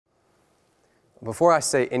Before I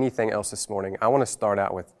say anything else this morning, I want to start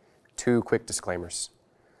out with two quick disclaimers.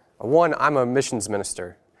 One, I'm a missions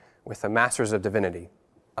minister with a Master's of Divinity.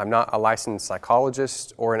 I'm not a licensed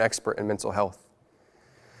psychologist or an expert in mental health.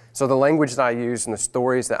 So the language that I use and the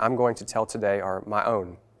stories that I'm going to tell today are my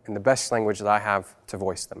own and the best language that I have to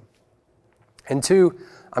voice them. And two,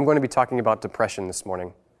 I'm going to be talking about depression this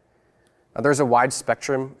morning. Now, there's a wide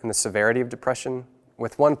spectrum in the severity of depression,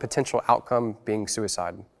 with one potential outcome being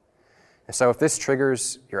suicide. And so if this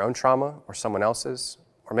triggers your own trauma or someone else's,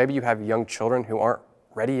 or maybe you have young children who aren't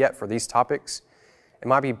ready yet for these topics, it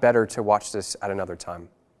might be better to watch this at another time.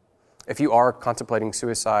 If you are contemplating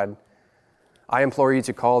suicide, I implore you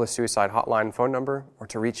to call the suicide hotline phone number or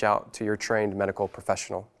to reach out to your trained medical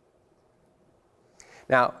professional.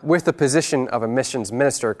 Now, with the position of a missions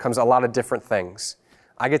minister comes a lot of different things.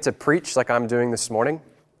 I get to preach like I'm doing this morning.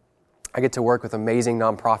 I get to work with amazing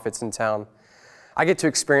nonprofits in town. I get to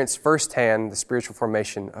experience firsthand the spiritual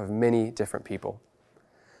formation of many different people.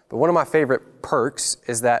 But one of my favorite perks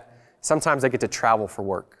is that sometimes I get to travel for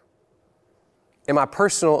work. In my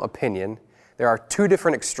personal opinion, there are two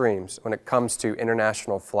different extremes when it comes to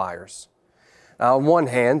international flyers. Now, on one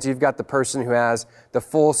hand, you've got the person who has the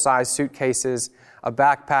full-size suitcases, a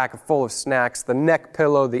backpack full of snacks, the neck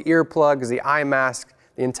pillow, the earplugs, the eye mask,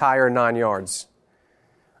 the entire 9 yards.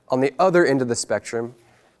 On the other end of the spectrum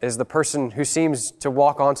is the person who seems to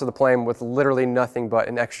walk onto the plane with literally nothing but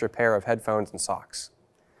an extra pair of headphones and socks.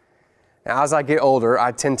 Now, as I get older,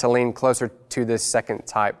 I tend to lean closer to this second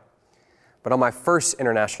type. But on my first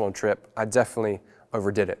international trip, I definitely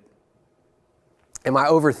overdid it. In my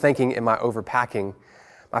overthinking and my overpacking,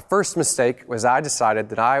 my first mistake was I decided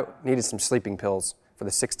that I needed some sleeping pills for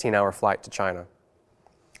the 16-hour flight to China.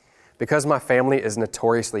 Because my family is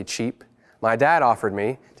notoriously cheap, my dad offered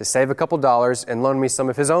me to save a couple dollars and loan me some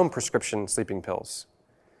of his own prescription sleeping pills.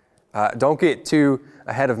 Don't get too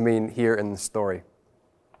ahead of me here in the story.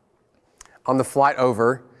 On the flight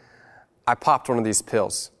over, I popped one of these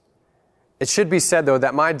pills. It should be said, though,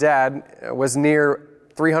 that my dad was near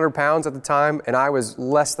 300 pounds at the time, and I was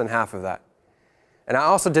less than half of that. And I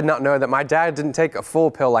also did not know that my dad didn't take a full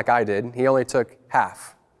pill like I did. He only took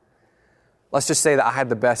half. Let's just say that I had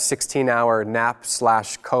the best 16-hour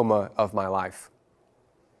nap/coma of my life.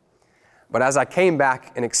 But as I came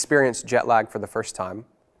back and experienced jet lag for the first time,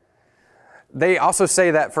 they also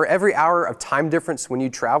say that for every hour of time difference when you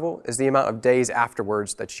travel is the amount of days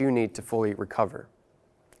afterwards that you need to fully recover.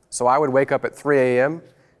 So I would wake up at 3 a.m.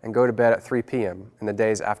 and go to bed at 3 p.m. in the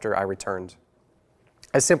days after I returned.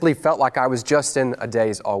 I simply felt like I was just in a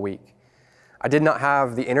daze all week. I did not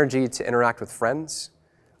have the energy to interact with friends.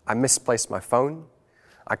 I misplaced my phone.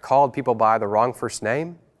 I called people by the wrong first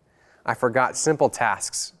name. I forgot simple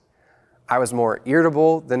tasks. I was more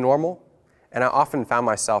irritable than normal, and I often found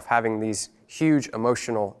myself having these huge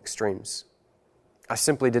emotional extremes. I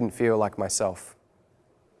simply didn't feel like myself.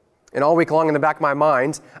 And all week long in the back of my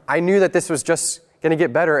mind, I knew that this was just going to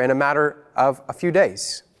get better in a matter of a few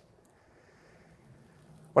days.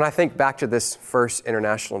 When I think back to this first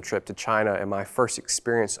international trip to China and my first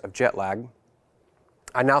experience of jet lag,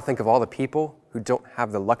 I now think of all the people who don't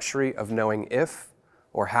have the luxury of knowing if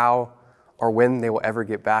or how or when they will ever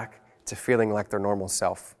get back to feeling like their normal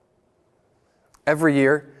self. Every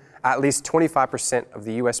year, at least 25% of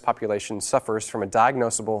the U.S. population suffers from a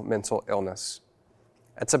diagnosable mental illness.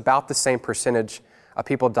 It's about the same percentage of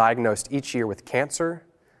people diagnosed each year with cancer,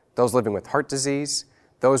 those living with heart disease,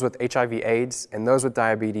 those with HIV/AIDS, and those with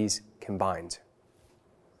diabetes combined.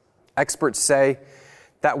 Experts say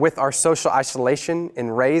that with our social isolation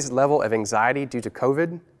and raised level of anxiety due to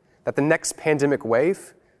COVID, that the next pandemic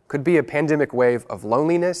wave could be a pandemic wave of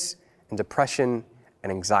loneliness and depression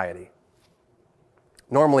and anxiety.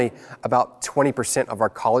 Normally, about 20% of our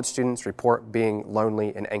college students report being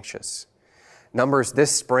lonely and anxious. Numbers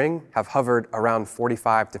this spring have hovered around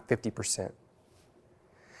 45 to 50%.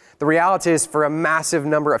 The reality is, for a massive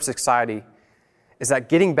number of society, is that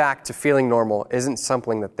getting back to feeling normal isn't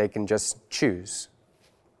something that they can just choose.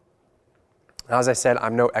 As I said,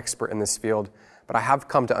 I'm no expert in this field, but I have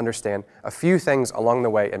come to understand a few things along the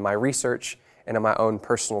way in my research and in my own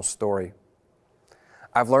personal story.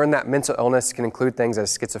 I've learned that mental illness can include things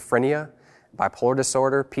as schizophrenia, bipolar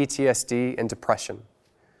disorder, PTSD, and depression.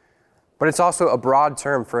 But it's also a broad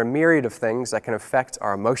term for a myriad of things that can affect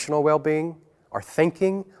our emotional well-being, our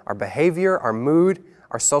thinking, our behavior, our mood,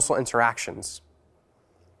 our social interactions.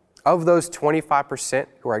 Of those 25%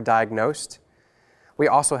 who are diagnosed, we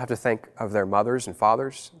also have to think of their mothers and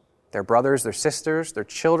fathers, their brothers, their sisters, their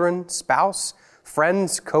children, spouse,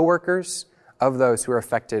 friends, coworkers, of those who are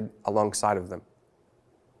affected alongside of them.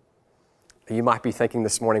 You might be thinking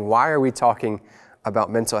this morning, why are we talking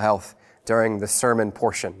about mental health during the sermon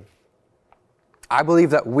portion? I believe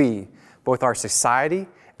that we, both our society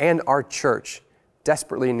and our church,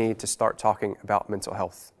 desperately need to start talking about mental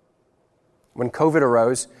health. When COVID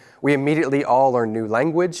arose, we immediately all learned new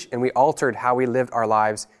language and we altered how we lived our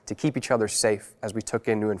lives to keep each other safe as we took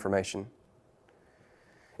in new information.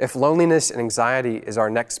 If loneliness and anxiety is our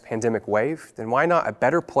next pandemic wave, then why not a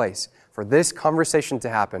better place for this conversation to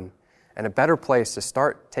happen and a better place to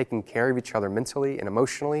start taking care of each other mentally and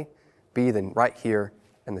emotionally be than right here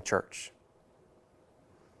in the church?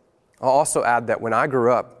 I'll also add that when I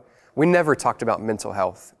grew up, we never talked about mental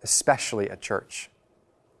health, especially at church.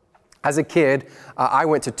 As a kid, I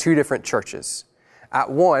went to 2 different churches. At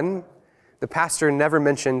one, the pastor never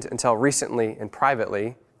mentioned until recently and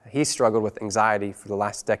privately that he struggled with anxiety for the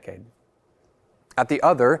last decade. At the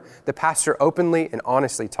other, the pastor openly and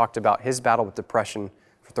honestly talked about his battle with depression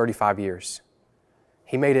for 35 years.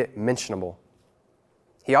 He made it mentionable.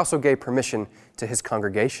 He also gave permission to his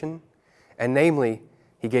congregation, and namely,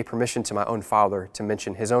 he gave permission to my own father to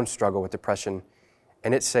mention his own struggle with depression,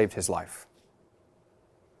 and it saved his life.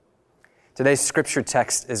 Today's scripture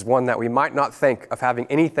text is one that we might not think of having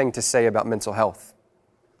anything to say about mental health,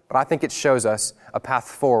 but I think it shows us a path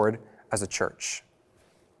forward as a church.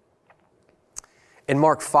 In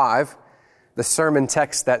Mark 5, the sermon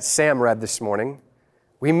text that Sam read this morning,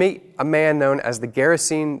 we meet a man known as the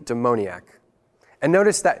Gerasene demoniac. And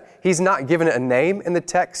notice that he's not given a name in the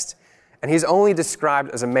text, and he's only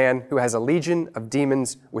described as a man who has a legion of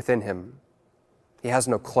demons within him. He has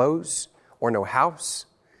no clothes or no house.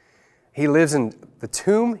 He lives in the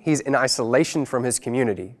tomb. He's in isolation from his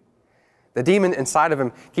community. The demon inside of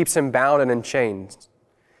him keeps him bound and in chains.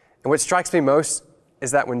 And what strikes me most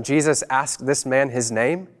is that when Jesus asks this man his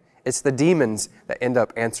name, it's the demons that end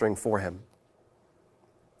up answering for him.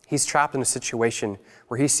 He's trapped in a situation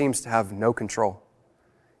where he seems to have no control.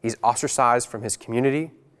 He's ostracized from his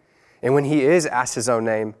community. And when he is asked his own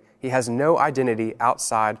name, he has no identity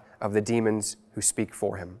outside of the demons who speak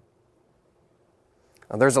for him.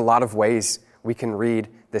 Now, there's a lot of ways we can read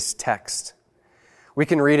this text. We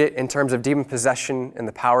can read it in terms of demon possession and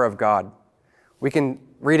the power of God. We can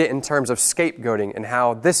read it in terms of scapegoating and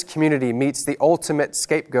how this community meets the ultimate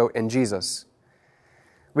scapegoat in Jesus.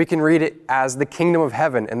 We can read it as the kingdom of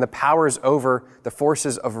heaven and the powers over the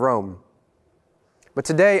forces of Rome. But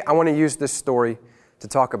today, I want to use this story to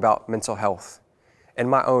talk about mental health and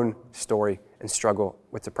my own story and struggle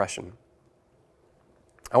with depression.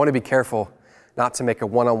 I want to be careful not to make a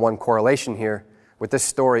one-on-one correlation here with this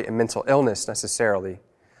story and mental illness necessarily,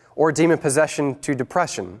 or demon possession to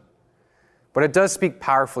depression. But it does speak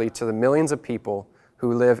powerfully to the millions of people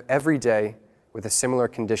who live every day with a similar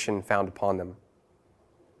condition found upon them.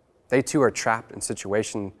 They too are trapped in a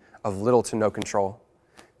situation of little to no control.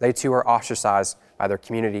 They too are ostracized by their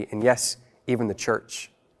community, and yes, even the church.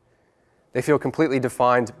 They feel completely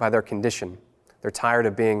defined by their condition. They're tired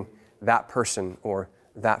of being that person or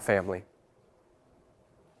that family.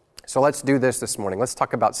 So let's do this morning. Let's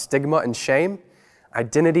talk about stigma and shame,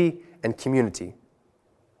 identity and community.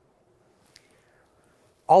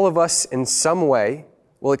 All of us in some way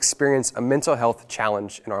will experience a mental health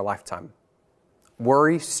challenge in our lifetime.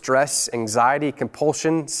 Worry, stress, anxiety,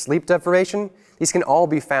 compulsion, sleep deprivation, these can all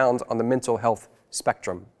be found on the mental health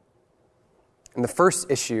spectrum. And the first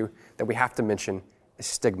issue that we have to mention is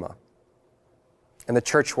stigma. In the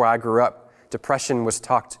church where I grew up, depression was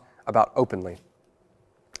talked about openly.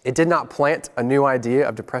 It did not plant a new idea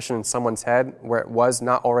of depression in someone's head where it was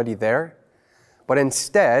not already there, but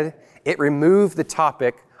instead, it removed the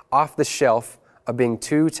topic off the shelf of being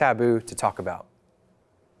too taboo to talk about.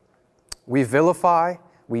 We vilify,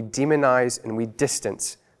 we demonize, and we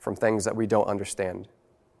distance from things that we don't understand.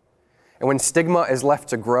 And when stigma is left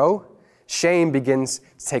to grow, shame begins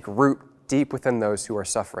to take root deep within those who are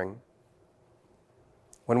suffering.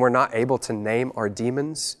 When we're not able to name our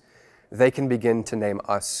demons, they can begin to name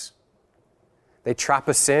us. They trap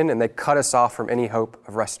us in and they cut us off from any hope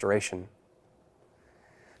of restoration.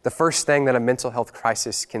 The first thing that a mental health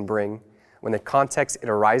crisis can bring, when the context it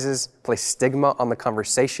arises place stigma on the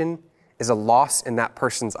conversation, is a loss in that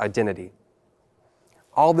person's identity.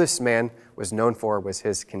 All this man was known for was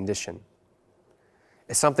his condition.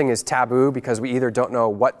 If something is taboo because we either don't know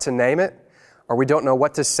what to name it or we don't know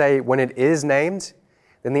what to say when it is named,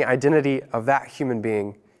 then the identity of that human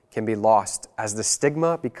being can be lost as the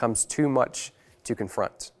stigma becomes too much to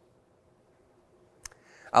confront.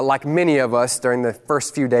 Like many of us during the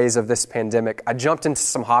first few days of this pandemic, I jumped into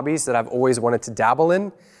some hobbies that I've always wanted to dabble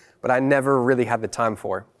in, but I never really had the time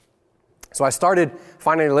for. So I started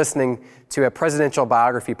finally listening to a presidential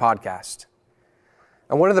biography podcast.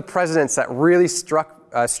 And one of the presidents that really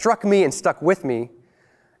struck me and stuck with me,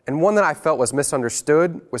 and one that I felt was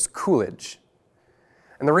misunderstood, was Coolidge.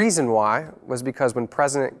 And the reason why was because when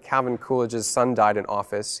President Calvin Coolidge's son died in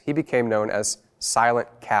office, he became known as Silent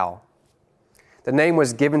Cal. The name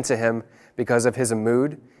was given to him because of his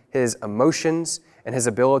mood, his emotions, and his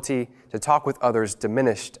ability to talk with others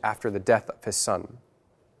diminished after the death of his son.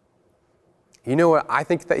 You know what I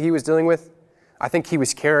think that he was dealing with? I think he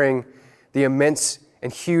was carrying the immense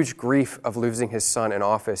and huge grief of losing his son in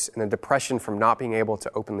office and the depression from not being able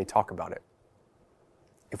to openly talk about it.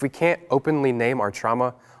 If we can't openly name our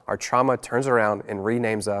trauma turns around and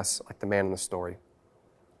renames us like the man in the story.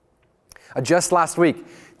 Just last week,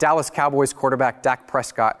 Dallas Cowboys quarterback Dak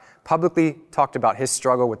Prescott publicly talked about his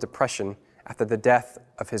struggle with depression after the death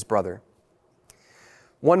of his brother.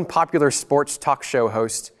 One popular sports talk show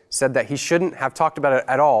host said that he shouldn't have talked about it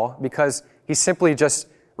at all because he's simply just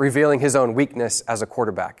revealing his own weakness as a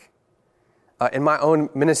quarterback. In my own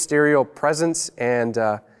ministerial presence and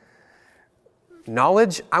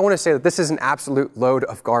knowledge, I want to say that this is an absolute load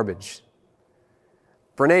of garbage.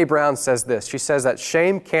 Brené Brown says this. She says that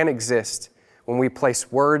shame can't exist when we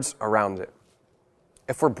place words around it.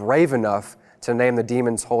 If we're brave enough to name the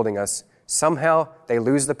demons holding us, somehow they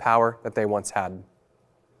lose the power that they once had.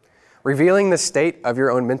 Revealing the state of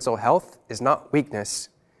your own mental health is not weakness,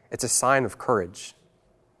 it's a sign of courage.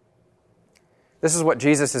 This is what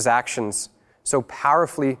Jesus' actions so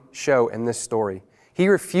powerfully show in this story. He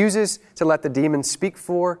refuses to let the demons speak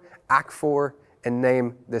for, act for, and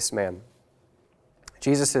name this man.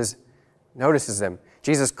 Jesus notices them.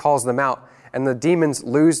 Jesus calls them out, and the demons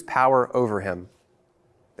lose power over him.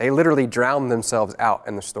 They literally drown themselves out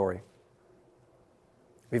in the story.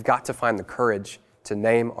 We've got to find the courage to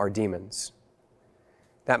name our demons.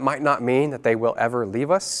 That might not mean that they will ever leave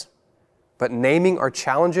us, but naming our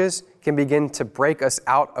challenges can begin to break us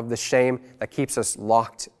out of the shame that keeps us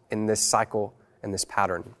locked in this cycle and this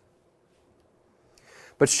pattern.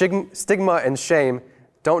 But stigma and shame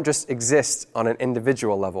don't just exist on an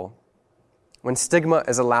individual level. When stigma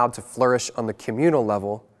is allowed to flourish on the communal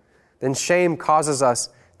level, then shame causes us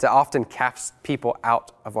to often cast people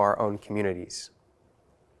out of our own communities.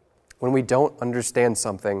 When we don't understand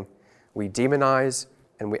something, we demonize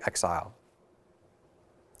and we exile.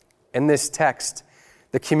 In this text,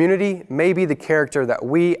 the community may be the character that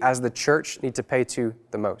we as the church need to pay to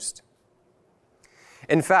the most.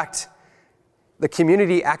 In fact, the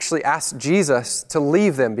community actually asked Jesus to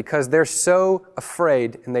leave them because they're so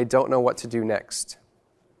afraid and they don't know what to do next.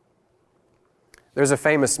 There's a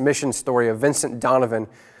famous mission story of Vincent Donovan,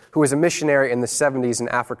 who was a missionary in the 70s in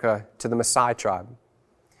Africa to the Maasai tribe.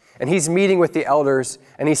 And he's meeting with the elders,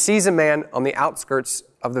 and he sees a man on the outskirts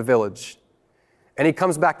of the village. And he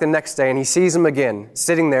comes back the next day, and he sees him again,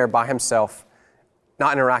 sitting there by himself,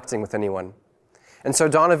 not interacting with anyone. And so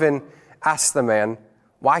Donovan asks the man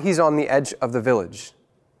why he's on the edge of the village.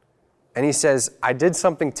 And he says, I did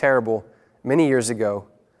something terrible many years ago.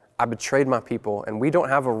 I betrayed my people, and we don't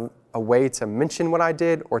have a way to mention what I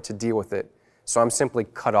did or to deal with it. So I'm simply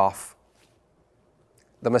cut off.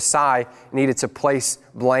 The Maasai needed to place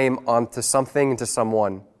blame onto something and to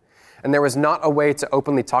someone. And there was not a way to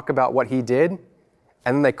openly talk about what he did,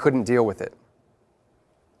 and then they couldn't deal with it.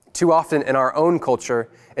 Too often in our own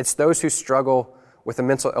culture, it's those who struggle with a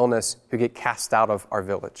mental illness who get cast out of our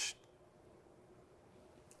village.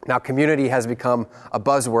 Now, community has become a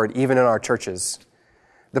buzzword even in our churches.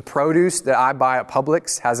 The produce that I buy at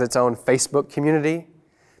Publix has its own Facebook community.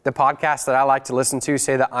 The podcasts that I like to listen to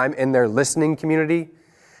say that I'm in their listening community.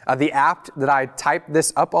 The app that I type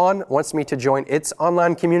this up on wants me to join its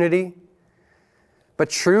online community. But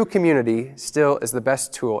true community still is the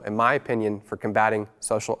best tool, in my opinion, for combating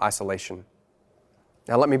social isolation.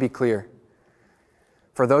 Now, let me be clear.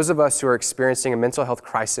 For those of us who are experiencing a mental health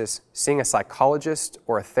crisis, seeing a psychologist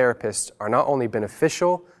or a therapist are not only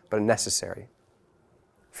beneficial, but necessary.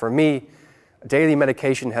 For me, daily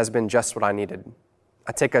medication has been just what I needed.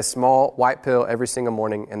 I take a small white pill every single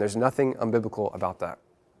morning, and there's nothing unbiblical about that.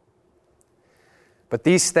 But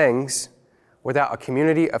these things, without a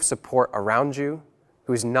community of support around you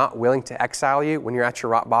who is not willing to exile you when you're at your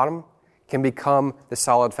rock bottom, can become the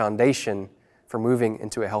solid foundation for moving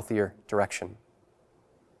into a healthier direction.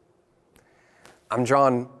 I'm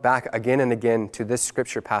drawn back again and again to this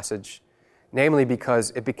scripture passage, namely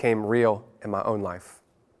because it became real in my own life.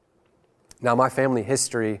 Now, my family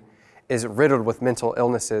history is riddled with mental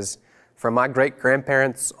illnesses from my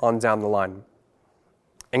great-grandparents on down the line.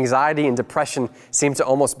 Anxiety and depression seem to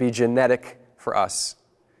almost be genetic for us.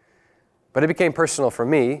 But it became personal for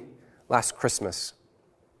me last Christmas.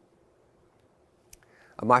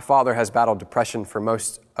 My father has battled depression for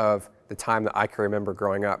most of the time that I can remember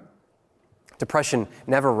growing up. Depression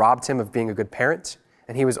never robbed him of being a good parent,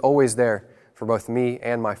 and he was always there for both me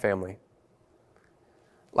and my family.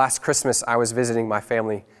 Last Christmas, I was visiting my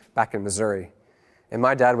family back in Missouri, and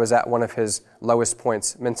my dad was at one of his lowest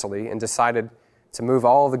points mentally and decided to move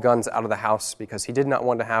all the guns out of the house because he did not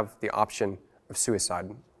want to have the option of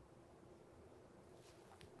suicide.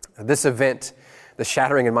 This event, the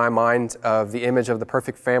shattering in my mind of the image of the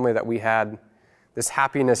perfect family that we had, this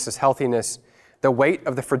happiness, this healthiness, the weight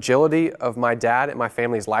of the fragility of my dad and my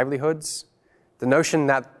family's livelihoods, the notion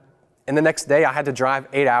that in the next day I had to drive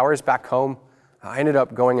 8 hours back home, I ended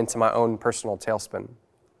up going into my own personal tailspin.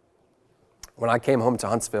 When I came home to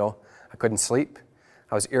Huntsville, I couldn't sleep,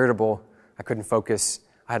 I was irritable, I couldn't focus,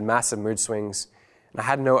 I had massive mood swings, and I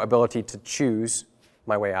had no ability to choose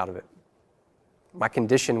my way out of it. My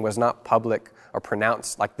condition was not public or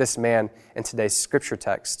pronounced like this man in today's scripture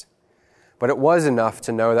text, but it was enough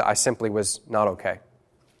to know that I simply was not okay.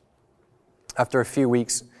 After a few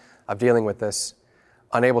weeks of dealing with this,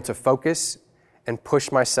 unable to focus and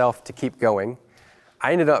push myself to keep going,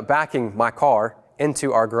 I ended up backing my car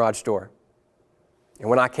into our garage door. And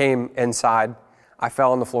when I came inside, I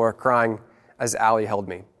fell on the floor crying as Allie held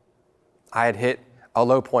me. I had hit a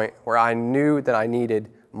low point where I knew that I needed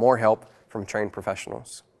more help from trained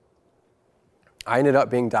professionals. I ended up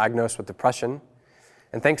being diagnosed with depression,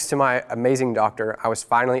 and thanks to my amazing doctor, I was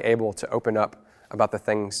finally able to open up about the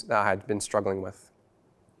things that I had been struggling with.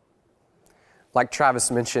 Like Travis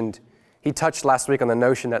mentioned, he touched last week on the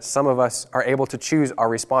notion that some of us are able to choose our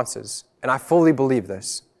responses, and I fully believe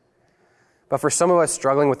this. But for some of us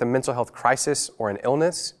struggling with a mental health crisis or an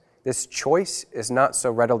illness, this choice is not so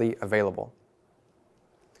readily available.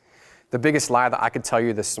 The biggest lie that I could tell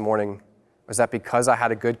you this morning was that because I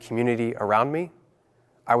had a good community around me,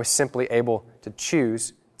 I was simply able to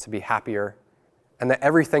choose to be happier, and that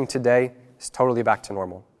everything today is totally back to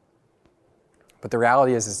normal. But the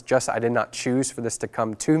reality is just I did not choose for this to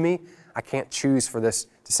come to me. I can't choose for this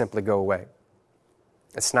to simply go away.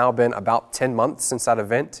 It's now been about 10 months since that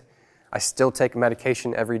event. I still take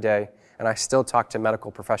medication every day, and I still talk to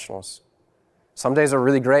medical professionals. Some days are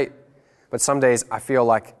really great, but some days I feel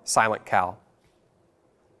like Silent Cal.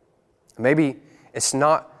 Maybe it's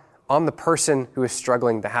not on the person who is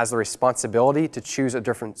struggling that has the responsibility to choose a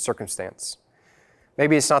different circumstance.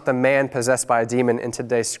 Maybe it's not the man possessed by a demon in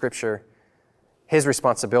today's scripture, his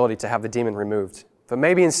responsibility to have the demon removed. But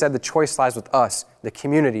maybe instead the choice lies with us, the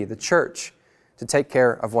community, the church, to take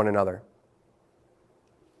care of one another.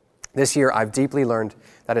 This year, I've deeply learned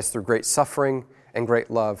that it's through great suffering and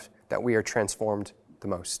great love that we are transformed the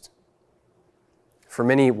most. For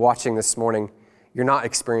many watching this morning, you're not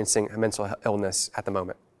experiencing a mental illness at the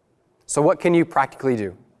moment. So what can you practically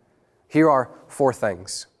do? Here are 4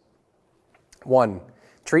 things. 1,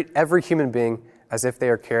 treat every human being as if they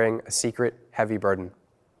are carrying a secret, heavy burden.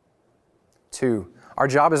 2, our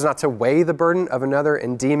job is not to weigh the burden of another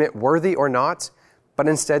and deem it worthy or not, but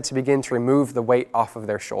instead to begin to remove the weight off of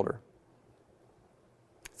their shoulder.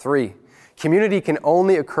 3, community can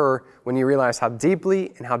only occur when you realize how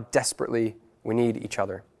deeply and how desperately we need each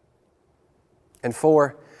other. And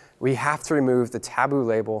 4, we have to remove the taboo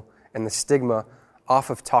label and the stigma off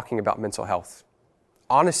of talking about mental health.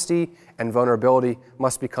 Honesty and vulnerability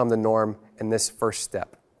must become the norm in this first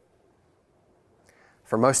step.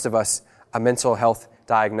 For most of us, a mental health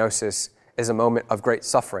diagnosis is a moment of great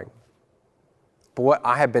suffering. But what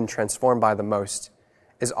I have been transformed by the most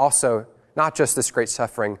is also not just this great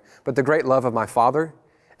suffering, but the great love of my Father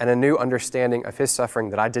and a new understanding of His suffering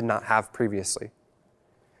that I did not have previously.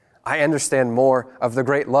 I understand more of the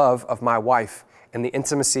great love of my wife and the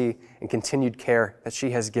intimacy and continued care that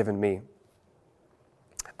she has given me.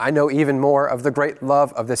 I know even more of the great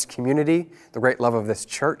love of this community, the great love of this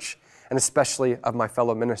church, and especially of my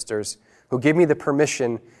fellow ministers who give me the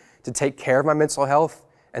permission to take care of my mental health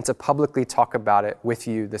and to publicly talk about it with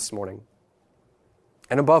you this morning.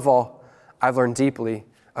 And above all, I've learned deeply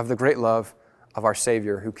of the great love of our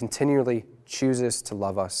Savior who continually chooses to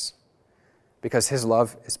love us because His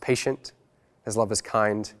love is patient, His love is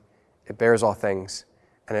kind, it bears all things,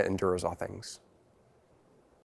 and it endures all things.